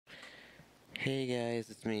Hey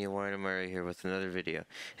guys, it's me, Warren Murray here with another video,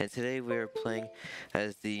 and today we are playing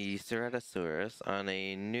as the ceratosaurus on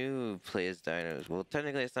a new Play as Dinos. Well,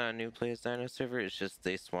 technically it's not a new Play as Dino server, it's just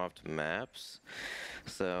they swapped maps.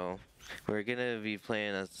 So, we're gonna be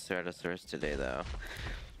playing as the ceratosaurus today though,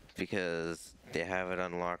 because they have it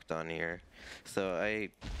unlocked on here. So I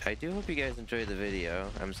do hope you guys enjoyed the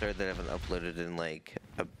video. I'm sorry that I haven't uploaded in like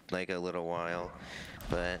a little while,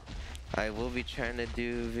 but I will be trying to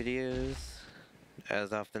do videos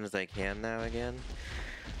as often as I can now again.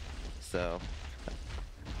 So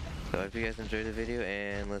I hope you guys enjoyed the video,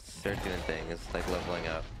 and let's start doing things like leveling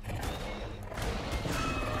up.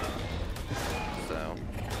 So,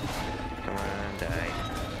 come on, die.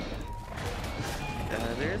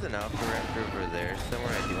 There's an alpha raptor over there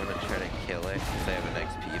somewhere. I do want to try to kill it because I have an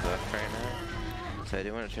XP buff right now. So I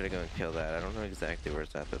do want to try to go and kill that. I don't know exactly where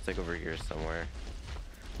it's at, but it's like over here somewhere.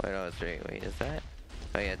 Wait, oh, it's right. Wait, is that?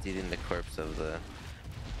 Oh yeah, it's eating the corpse of the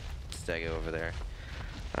stego over there.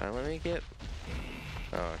 Let me get...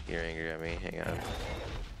 Oh, you're angry at me. Hang on.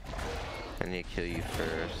 I need to kill you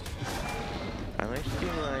first. I might just do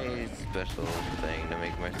my special thing to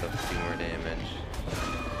make myself do more damage.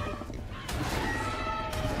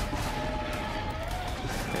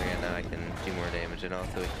 There we go, now I can do more damage and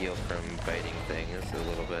also heal from biting things a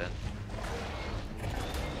little bit.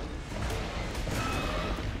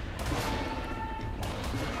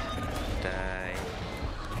 Die.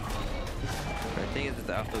 The thing is, it's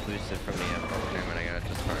alpha boosted from the program, and I gotta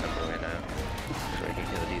just far enough away now so I can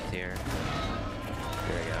kill these here.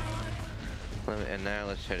 There we go. And now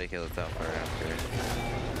let's try to kill this alpha raptor.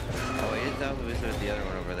 Oh wait, it's alpha boosted with the other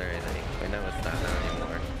one over there, I think. Wait, no, it's not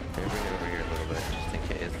anymore. Let me bring it over here a little bit, just in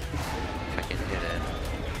case. If I can hit it.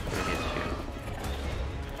 Let me hit you.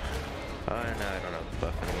 Oh, no, I don't have the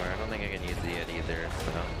buff anymore. I don't think I can use it yet either,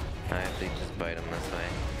 so I have to just bite him this way.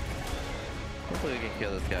 Hopefully we can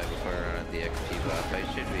kill this guy before I run out the XP buff. I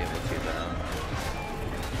should be able to though.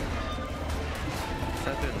 It's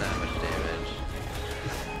not doing that much damage.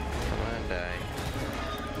 Come on, die.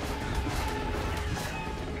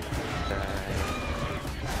 Die.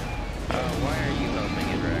 Oh, why are you helping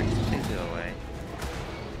it, Rex? Please go away.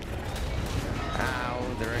 Ow,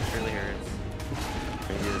 the Rex really hurts.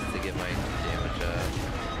 I'm gonna do this to get my damage up.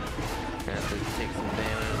 I'm gonna have to take some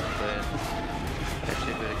damage, but I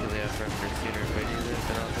should be able to kill the alpha raptor sooner if I do this,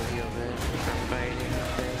 and also heal it from biting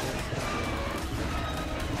things.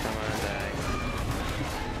 Come on, die.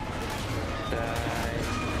 Die.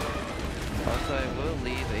 Also, I will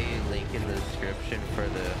leave a link in the description for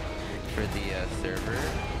the server.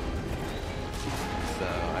 So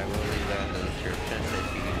I will leave that in the description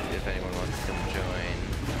if anyone wants to come join.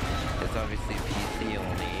 It's obviously PC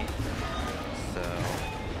only, so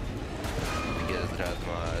because it has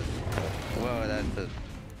mods. Whoa, that's a...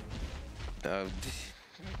 Oh,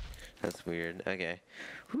 that's weird. Okay.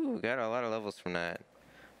 Whew, got a lot of levels from that.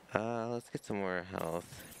 Let's get some more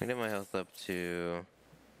health. I get my health up to...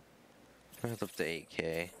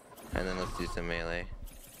 8k. And then let's do some melee.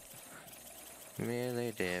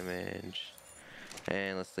 Melee damage.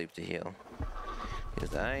 And let's sleep to heal.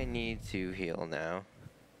 Because I need to heal now.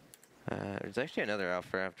 There's actually another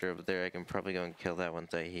alpha raptor up there. I can probably go and kill that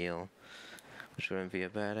once I heal. Which wouldn't be a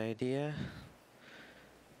bad idea.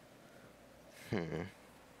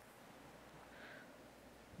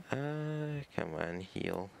 Come on,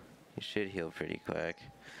 heal. You should heal pretty quick.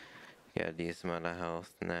 Got a decent amount of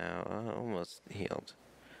health now. Almost healed.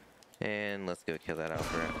 And let's go kill that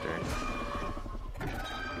alpha raptor.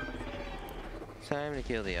 Time to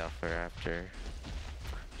kill the alpha raptor.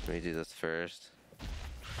 Let me do this first.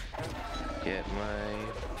 Get my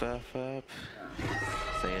buff up.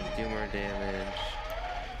 So I can do more damage.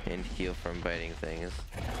 And heal from biting things.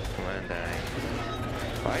 Come on, die.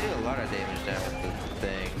 Oh, I do a lot of damage now with the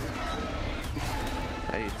thing.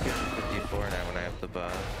 I do 254 now when I have the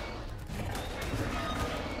buff.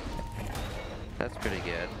 That's pretty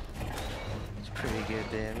good. It's pretty good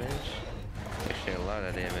damage. Actually, a lot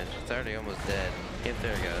of damage. It's already almost dead. Yep,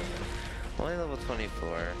 there it goes. Only level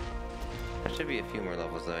 24. There should be a few more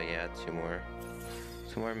levels though. Yeah, 2 more.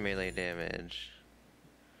 2 more melee damage.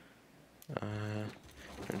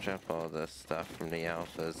 And drop all this stuff from the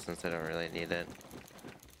alphas since I don't really need it.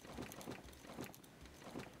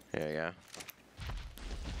 There we go.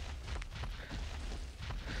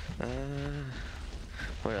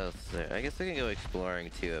 What else is there? I guess we can go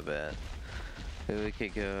exploring too a bit. We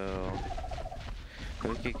could go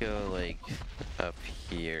like up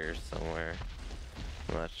here somewhere.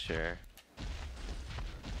 I'm not sure.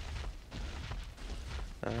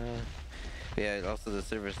 Yeah, also the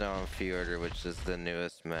server's now on Fjordur, which is the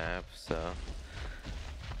newest map, so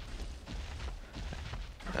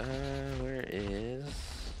Where is...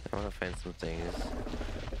 I want to find some things.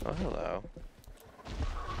 Oh, hello.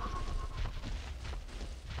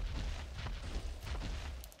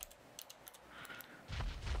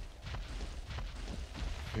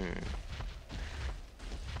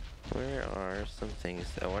 Where are some things?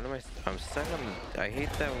 What am I? I'm stuck on. I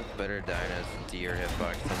hate that with better dinos, your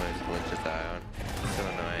hitbox sometimes glitches out. It's so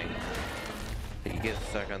annoying. You get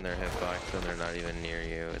stuck on their hitbox and they're not even near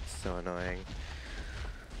you. It's so annoying.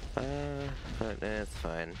 But it's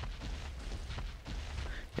fine.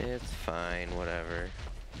 It's fine, whatever.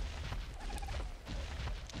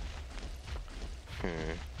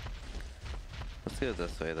 Let's go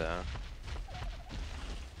this way though.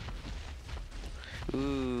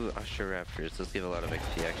 Ooh, Oshiraptors. Those give a lot of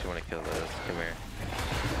XP. I actually want to kill those. Come here.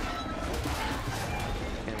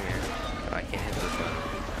 Come here. Oh, I can't hit this one.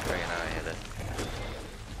 Right now I hit it.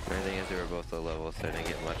 The only thing is they were both low level, so I didn't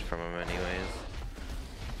get much from them anyways.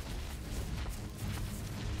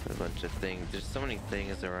 A bunch of things. There's so many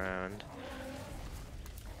things around.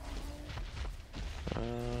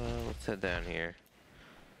 Let's head down here.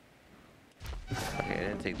 Okay, I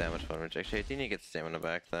didn't take that much damage. Actually, I do need to get stamina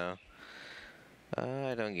back though.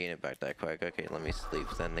 I don't gain it back that quick. Okay, let me sleep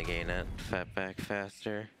then to gain it back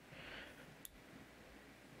faster.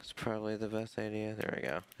 It's probably the best idea. There we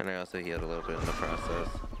go. And I also healed a little bit in the process.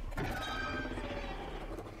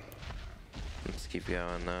 Let's keep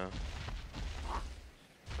going though.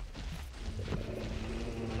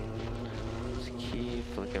 Just keep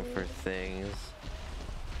looking for things.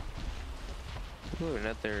 Ooh,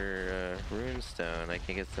 another runestone. I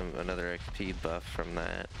can get another XP buff from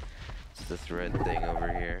that. It's this red thing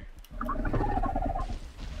over here.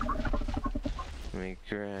 Let me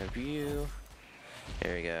grab you.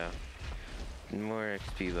 There we go. More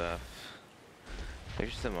XP buff.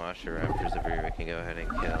 There's some Oshiraptors over here we can go ahead and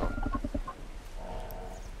kill.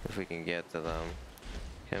 If we can get to them.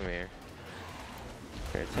 Come here.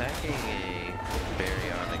 They're attacking a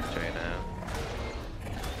Baryonyx right now.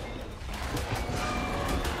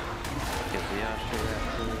 Get the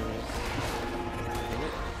Oshiraptors.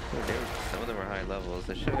 Some of them are high levels.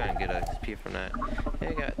 I should have gotten good XP from that. Hey,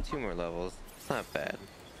 I got 2 more levels. It's not bad.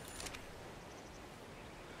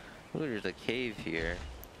 Ooh, there's a cave here.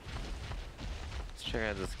 Let's check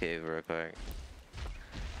out this cave real quick.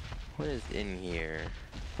 What is in here?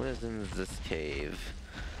 What is in this cave?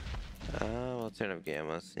 We'll turn up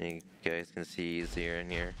gamma so you guys can see easier in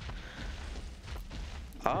here.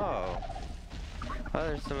 Oh! Oh,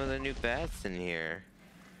 there's some of the new bats in here.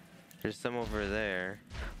 There's some over there.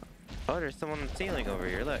 Oh, there's some on the ceiling over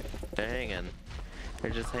here. Look, they're hanging.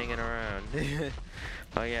 They're just hanging around.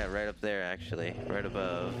 Oh yeah, right up there actually. Right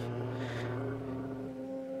above.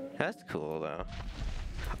 That's cool though.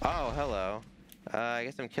 Oh, hello. I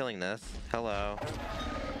guess I'm killing this. Hello.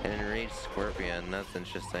 An enraged scorpion. That's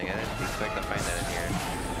interesting. I didn't expect to find that in here.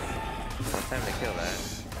 Well, time to kill that.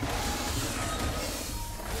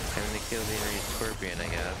 Time to kill the enraged scorpion, I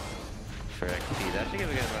guess. For XP. That should give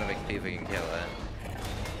a good amount of XP if we can kill it.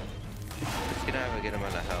 It's gonna have a good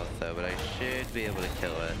amount of health though, but I should be able to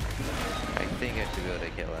kill it. I think I should be able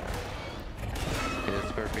to kill it. Because the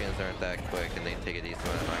scorpions aren't that quick and they take a decent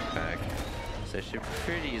amount of knockback. So I should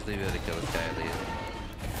pretty easily be able to kill this guy at least.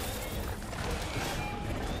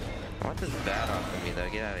 I want this bat off of me though,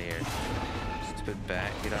 get out of here. Stupid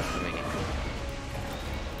bat, get off of me.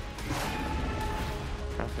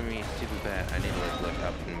 Off of me, stupid bat. I need to like look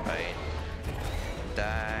up and bite.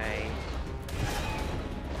 Die.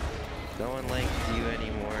 No one likes you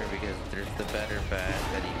anymore because there's the better bat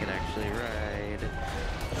that you can actually ride.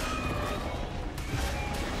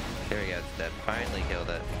 There we go, it's dead. Finally killed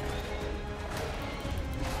it.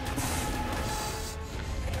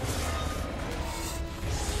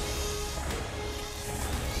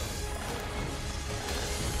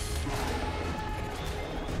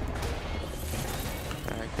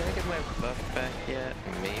 Can I get my buff back yet?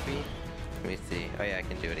 Maybe? Let me see. Oh yeah, I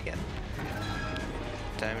can do it again.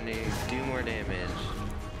 Time to do more damage.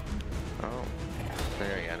 Oh.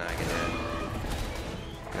 There we go, now I can do it.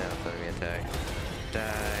 Now it's letting me attack.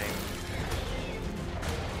 Die.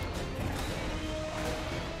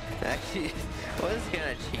 Actually, it was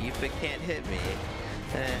kinda cheap, it can't hit me.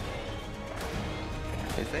 At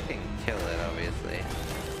least I can kill it, obviously.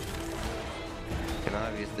 Can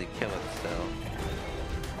obviously kill it still.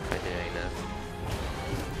 By doing this.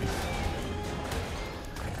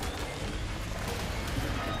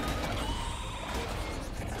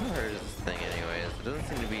 How hard is this thing anyways? It doesn't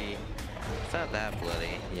seem to be... It's not that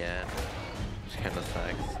bloody yet. Which kinda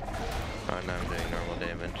sucks. Oh, now I'm doing normal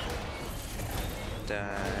damage.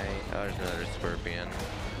 Die. Oh, there's another scorpion.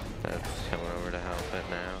 That's coming over to help it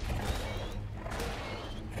now.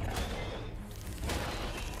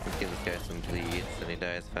 Let's give this guy some bleeds and he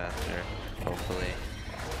dies faster, hopefully.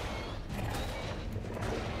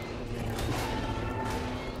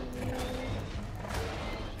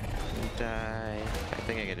 Die. I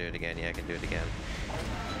think I can do it again. Yeah, I can do it again.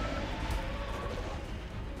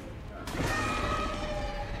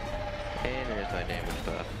 And here's my damage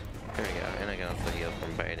buff. There we go. And I can also heal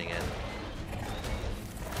from biting it.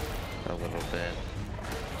 A little bit.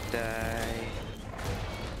 Die.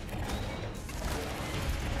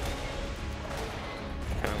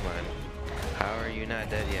 Come on. How are you not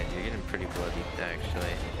dead yet? You're getting pretty bloody,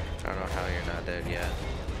 actually. I don't know how you're not dead yet.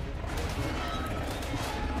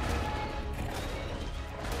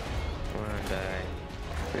 Come on, die.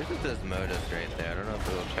 Here's what this modus right there. I don't know if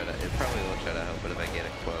it will try to... It probably will try to help it if I get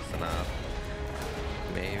it close enough.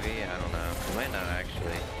 Maybe? I don't know. It might not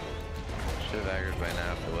actually. Should have aggroed by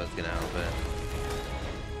now if it was gonna help it.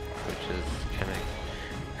 Which is kind of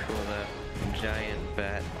cool. That giant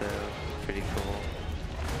bat, though. Pretty cool.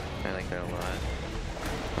 I like that a lot.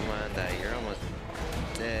 Come on, die. You're almost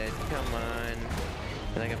dead. Come on.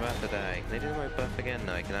 You're like about to die. Can I do my buff again?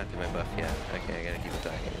 No, I cannot do my buff yet. Okay, I gotta keep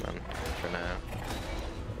attacking them for now.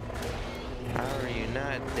 How are you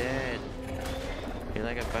not dead? You're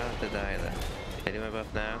like about to die then. Can I do my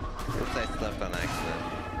buff now? Oops, I slept on accident.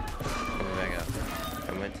 Let me back up.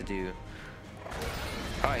 I meant to do...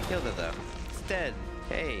 Oh, I killed it though. It's dead.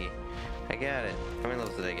 Hey, I got it. How many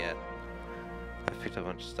levels did I get? I picked up a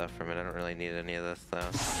bunch of stuff from it. I don't really need any of this though.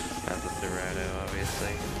 Not the Cerado,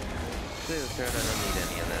 obviously. Actually, the Cerado, I don't need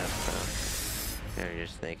any of that, so... There's your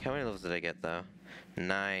snake. How many levels did I get though?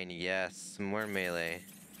 9, yes. More melee.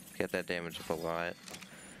 Get that damage up a lot.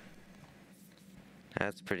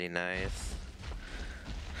 That's pretty nice.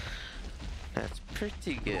 That's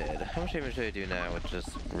pretty good. How much damage do I do now with just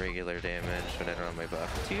regular damage when I don't have my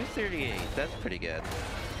buff? 238. That's pretty good.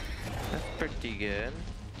 That's pretty good.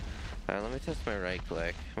 Alright, let me test my right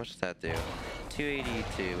click. How much does that do?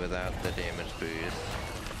 282 without the damage boost.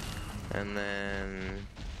 And then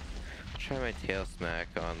try my tail smack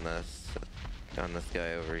on this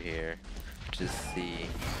guy over here, which is C.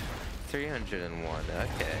 301.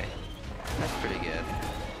 Okay, that's pretty good.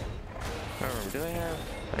 Do I have?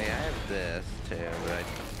 Oh, yeah, I have this too, but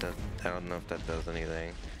I don't know if that does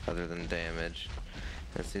anything other than damage.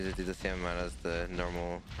 It seems to do the same amount as the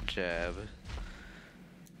normal jab.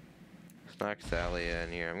 Let's knock Salia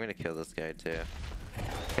in here. I'm gonna kill this guy too.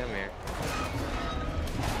 Come here.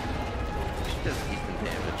 She does decent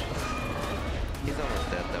damage. He's almost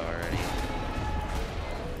dead though already.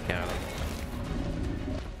 Got him.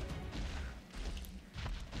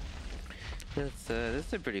 This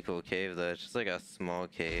is a pretty cool cave though. It's just like a small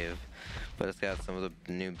cave, but it's got some of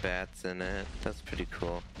the new bats in it. That's pretty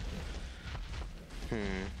cool.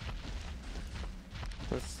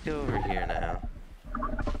 Let's go over here now.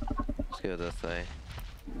 Let's go this way.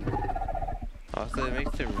 Also, it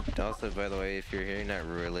makes it. Also, by the way, if you're hearing that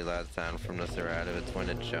really loud sound from the Cerado, it's when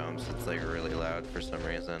it jumps. It's like really loud for some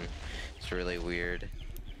reason. It's really weird.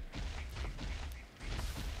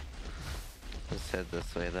 Let's head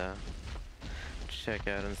this way though. Check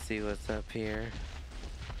out and see what's up here.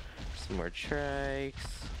 Some more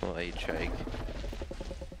trikes. Well, a trike.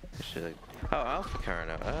 Oh, Alpha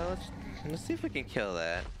Carno. Let's see if we can kill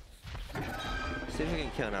that. See if we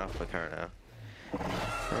can kill an Alpha Carno.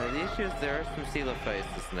 The issue is there are some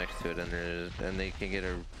Coelophysis next to it, and they can get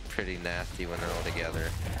pretty nasty when they're all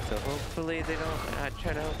together. So hopefully they don't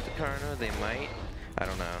try to help the Carno. They might. I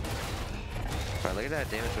don't know. Alright, look at that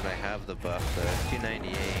damage when I have the buff though.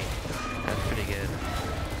 298. That's pretty good.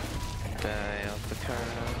 Die, Alpha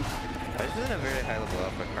Carno. This isn't a very high level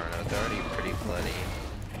Alpha Carno. It's already pretty bloody.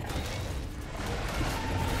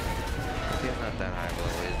 He's not that high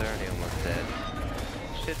level. He's already almost dead.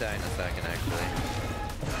 Should die in a second actually.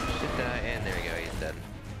 Should die, and there we go, he's dead.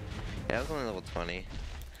 Yeah, that was only level 20.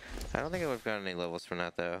 I don't think I would have gotten any levels from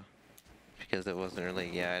that though. Because it wasn't really,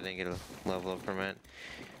 yeah, I didn't get a level up from it.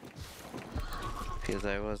 Because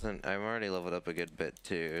I'm already leveled up a good bit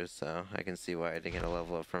too, so I can see why I didn't get a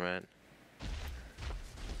level up from it.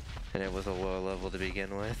 And it was a low level to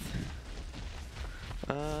begin with.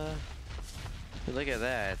 Look at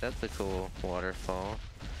that, that's a cool waterfall.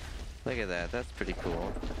 Look at that, that's pretty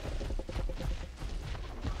cool.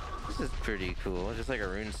 This is pretty cool, just like a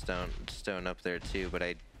rune stone up there too, but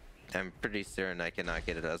I'm pretty certain I cannot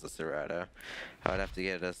get it as a Cerado. I would have to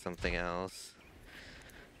get it as something else.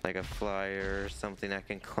 Like a flyer or something I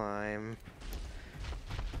can climb.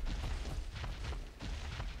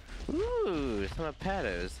 Ooh, some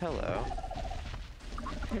Apatos. Hello.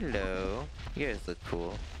 Hello. You guys look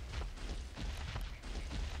cool.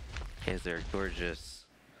 Guys, they're gorgeous.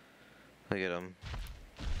 Look at them.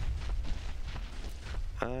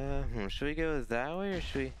 Should we go that way or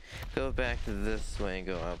should we go back this way and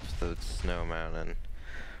go up the snow mountain?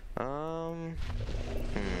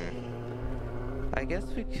 I guess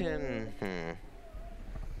we can,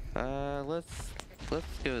 let's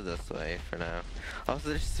go this way for now. Also,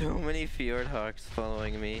 there's so many fjord hawks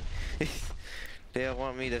following me. They all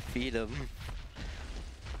want me to feed them.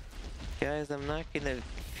 Guys, I'm not gonna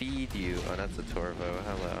feed you. Oh, that's a Torvo.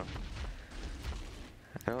 Hello.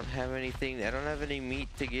 I don't have anything. I don't have any meat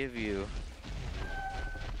to give you.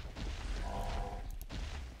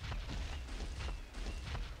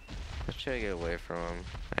 Let's try to get away from them.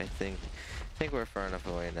 I think we're far enough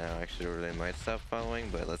away now. Actually, where they might stop following,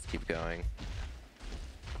 but let's keep going.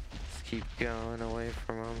 Let's keep going away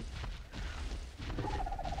from them.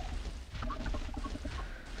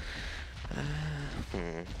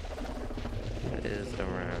 What is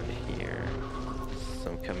around here?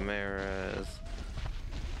 Some chimeras.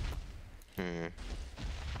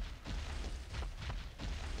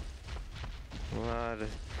 A lot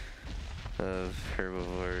of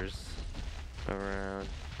herbivores around.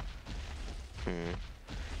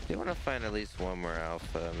 You want to find at least one more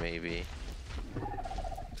alpha, maybe,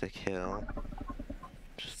 to kill,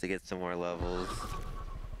 just to get some more levels.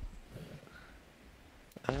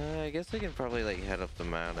 I guess we can probably like head up the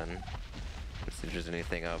mountain and see if there's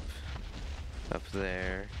anything up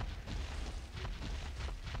there.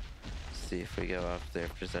 See if we go up there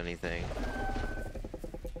if there's anything.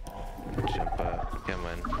 Jump up, come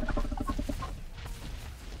on.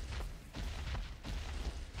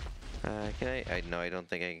 No, I don't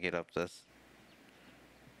think I can get up this.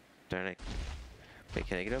 Darn it. Wait,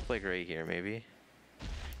 can I get up like right here, maybe?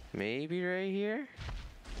 Maybe right here?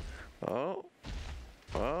 Oh.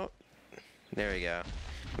 Oh. There we go.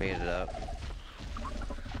 Made it up.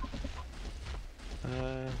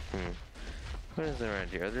 What is around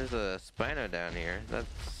here? Oh, there's a Spino down here. That's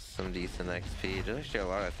some decent XP. There's actually a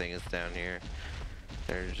lot of things down here.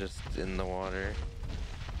 They're just in the water.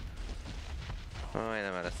 Oh, and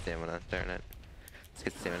I'm out of stamina. Darn it. Let's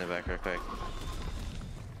get stamina back real quick.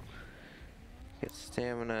 Get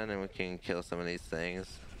stamina and then we can kill some of these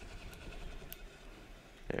things.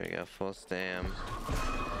 There we go. Full stam.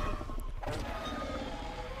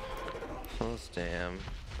 Full stam.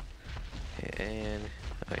 And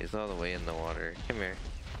oh, he's all the way in the water. Come here.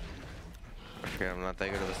 I forgot I'm not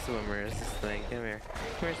that good of a swimmer. Is this thing? Come here.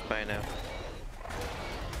 Come here, Spino.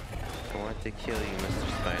 I want to kill you, Mr.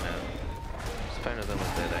 Spino. Spino's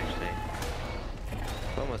almost dead, actually.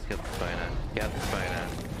 Almost killed the Spino. Got the Spino.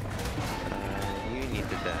 You need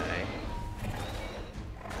to die.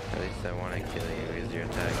 At least I want to kill you because you're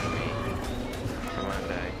attacking me. Come on,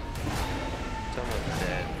 die. It's almost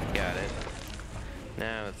dead. Got it.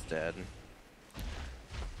 Now it's dead.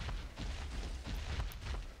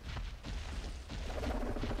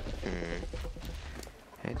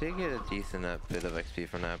 I did get a decent bit of XP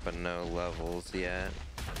from that, but no levels yet.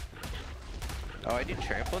 Oh, I do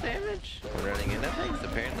trample damage? I'm running into things?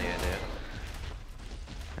 Apparently I do.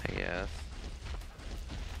 I guess.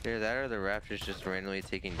 Either that or the raptor's just randomly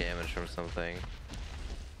taking damage from something.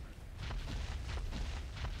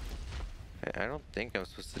 I don't think I'm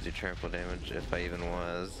supposed to do trample damage if I even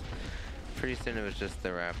was. Pretty soon it was just the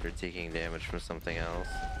raptor taking damage from something else.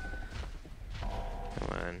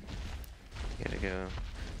 Come on. Gotta go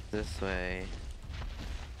this way.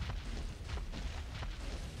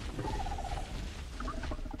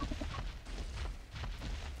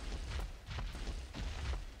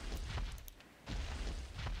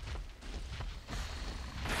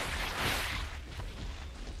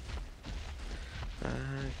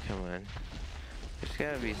 Come on. There's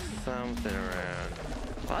gotta be something around.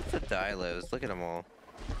 Lots of Dilos. Look at them all.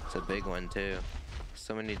 It's a big one too.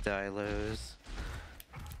 So many Dilos.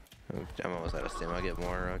 I'm almost out of steam. I'll get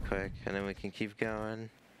more real quick, and then we can keep going.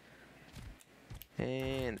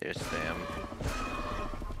 And there's Sam.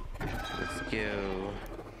 Let's go.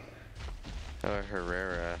 Oh,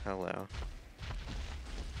 Herrera. Hello.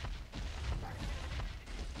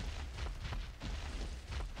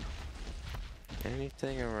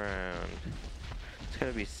 Anything around? It's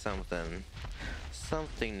gotta be something.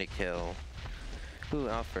 Something to kill. Ooh,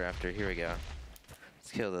 Alpha Raptor. Here we go.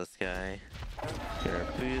 Let's kill this guy. Get our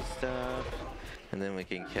boost up. And then we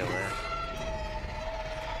can kill it.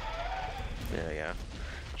 There we go.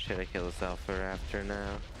 Should I kill this Alpha Raptor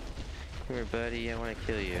now? Come here, buddy. I want to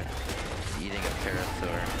kill you. He's eating a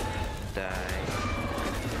Parasaur. Die.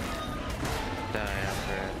 Die,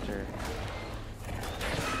 Alpha Raptor.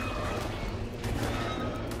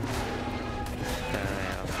 Die,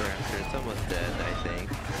 Alpha Raptor. It's almost dead, I think.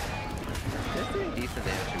 decent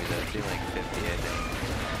damage to me though. It's doing like 50, I think.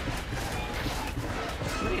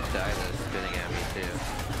 How many dinos spinning at me too?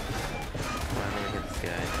 Come on, let me hit this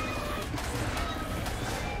guy.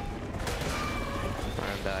 Come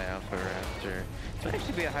on, die, Alpha Raptor. This might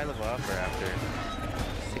actually be a high level Alpha Raptor.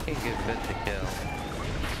 It's taking a good bit to kill.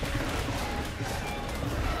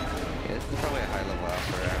 Yeah, this is probably a high level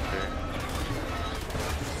Alpha Raptor.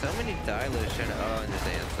 So many dilos trying to. Oh, and the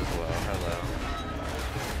dance as well. Hello.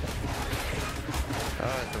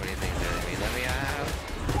 Oh, so many things hitting me. Let me out.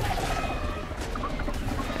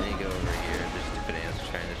 I need to go over here. There's stupid ants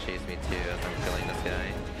trying to chase me too as I'm killing this guy.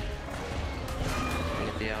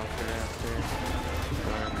 Get the Alpha Raptor.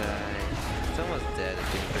 Come on, die. It's almost dead. It's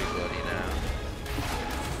getting pretty bloody now.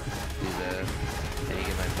 Do this. I need to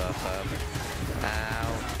get my buff up.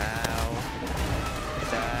 Ow. Ow.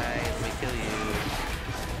 Die. Let me kill you.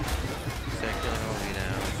 Start killing all of you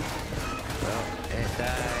now. Well,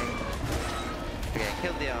 die. Okay, I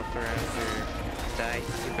killed the Alpha Raptor. Die,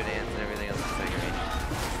 stupid ants and everything else in second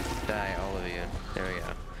range. Die, all of you. There we go.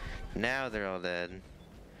 Now they're all dead.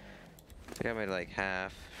 I think I made like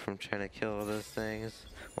half from trying to kill all those things.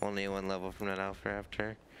 Only one level from that Alpha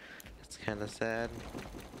Raptor. It's kind of sad.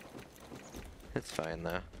 It's fine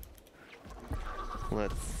though.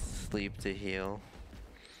 Let's sleep to heal.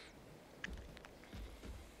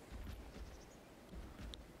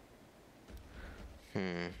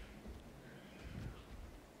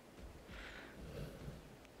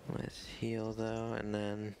 Let's heal though, and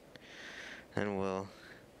then we'll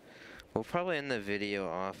probably end the video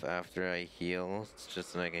off after I heal. It's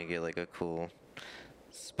just so I can get like a cool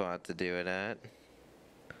spot to do it at.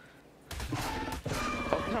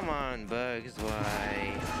 Oh come on, bugs!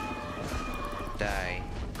 Why? Die!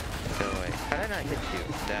 Go away! How did I not hit you?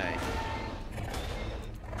 Die!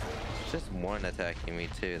 It's just one attacking me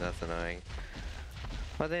too. That's annoying.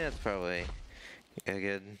 Well, I think that's probably a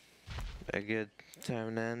good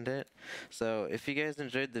time to end it. So if you guys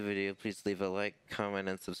enjoyed the video, please leave a like, comment,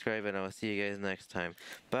 and subscribe, and I will see you guys next time.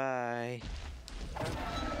 Bye!